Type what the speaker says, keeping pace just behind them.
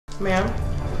Ma'am,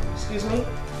 excuse me.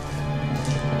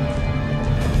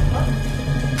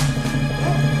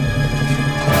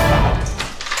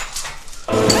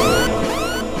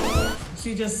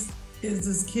 She just is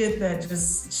this kid that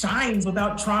just shines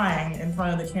without trying in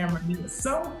front of the camera. It's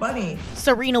so funny.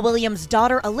 Serena Williams'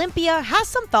 daughter Olympia has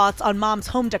some thoughts on mom's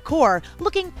home decor,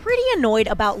 looking pretty annoyed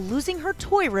about losing her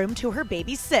toy room to her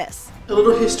baby sis. A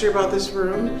little history about this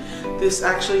room. This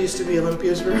actually used to be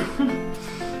Olympia's room.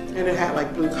 And it had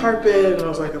like blue carpet, and it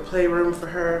was like a playroom for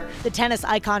her. The tennis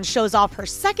icon shows off her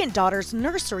second daughter's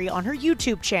nursery on her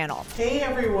YouTube channel. Hey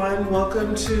everyone,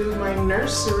 welcome to my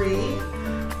nursery.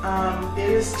 It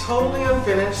is totally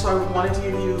unfinished, so I wanted to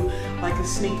give you like a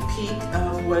sneak peek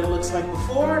of what it looks like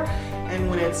before and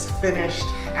when it's finished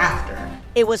after.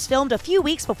 It was filmed a few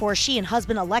weeks before she and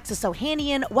husband Alexis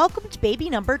Ohanian welcomed baby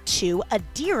number 2,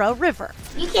 Adira River.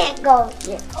 You can't go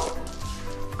yet.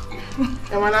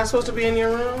 Am I not supposed to be in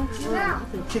your room? No.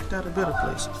 I've been kicked out of better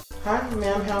places. Hi,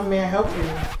 ma'am. How may I help you?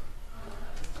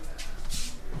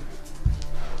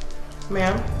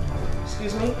 Ma'am,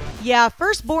 excuse me? Yeah,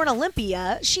 firstborn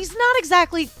Olympia, she's not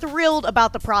exactly thrilled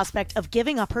about the prospect of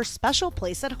giving up her special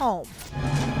place at home.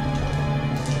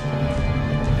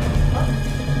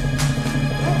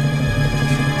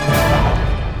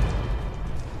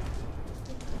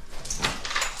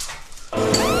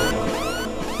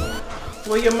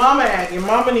 Where your mama at? Your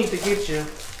mama needs to get you.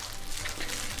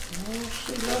 Oh,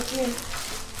 she lucky.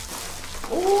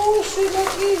 Oh, she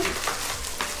lucky.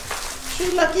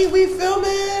 She lucky we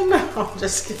filming. I'm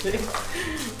just kidding.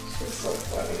 She's so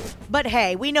funny. But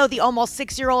hey, we know the almost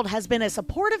 6-year-old has been a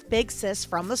supportive big sis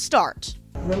from the start.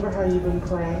 Remember how you've been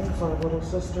praying for a little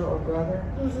sister or brother?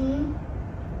 Mm-hmm.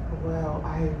 Well,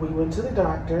 we went to the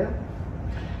doctor,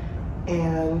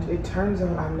 and it turns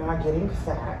out I'm not getting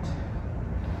fat.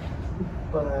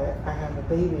 But I have a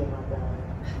baby in my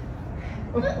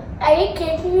belly. Are you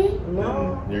kidding me?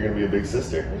 No. You're gonna be a big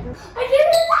sister. I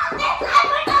didn't want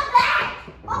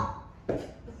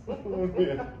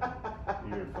this.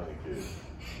 You're a funny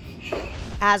kid.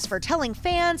 As for telling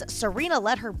fans, Serena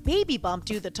let her baby bump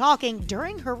do the talking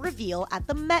during her reveal at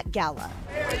the Met Gala.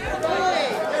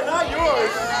 They're not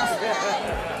yours.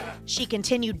 She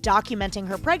continued documenting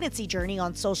her pregnancy journey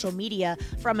on social media,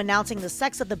 from announcing the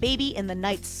sex of the baby in the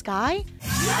night sky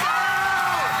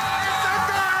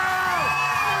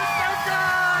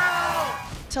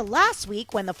to last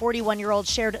week when the 41-year-old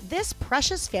shared this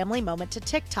precious family moment to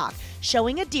TikTok,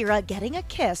 showing Adira getting a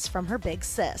kiss from her big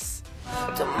sis.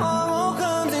 Tomorrow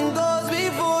comes and goes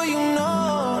before you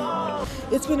know.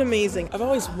 It's been amazing. I've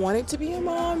always wanted to be a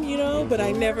mom, you know, but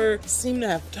I never seemed to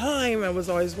have time. I was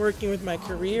always working with my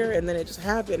career, and then it just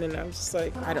happened, and I was just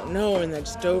like, I don't know, and I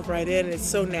just dove right in, and it's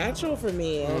so natural for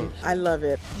me, and I love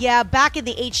it. Yeah, back in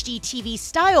the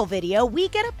HGTV-style video, we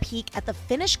get a peek at the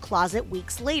finished closet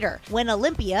weeks later, when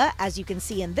Olympia, as you can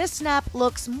see in this snap,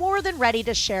 looks more than ready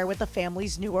to share with the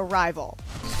family's new arrival.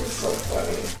 She's so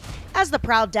funny. As the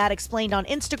proud dad explained on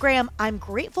Instagram, I'm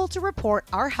grateful to report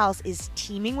our house is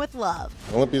teeming with love.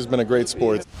 Olympia's been a great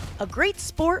sport. A great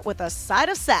sport with a side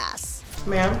of sass.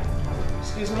 Ma'am,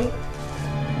 excuse me.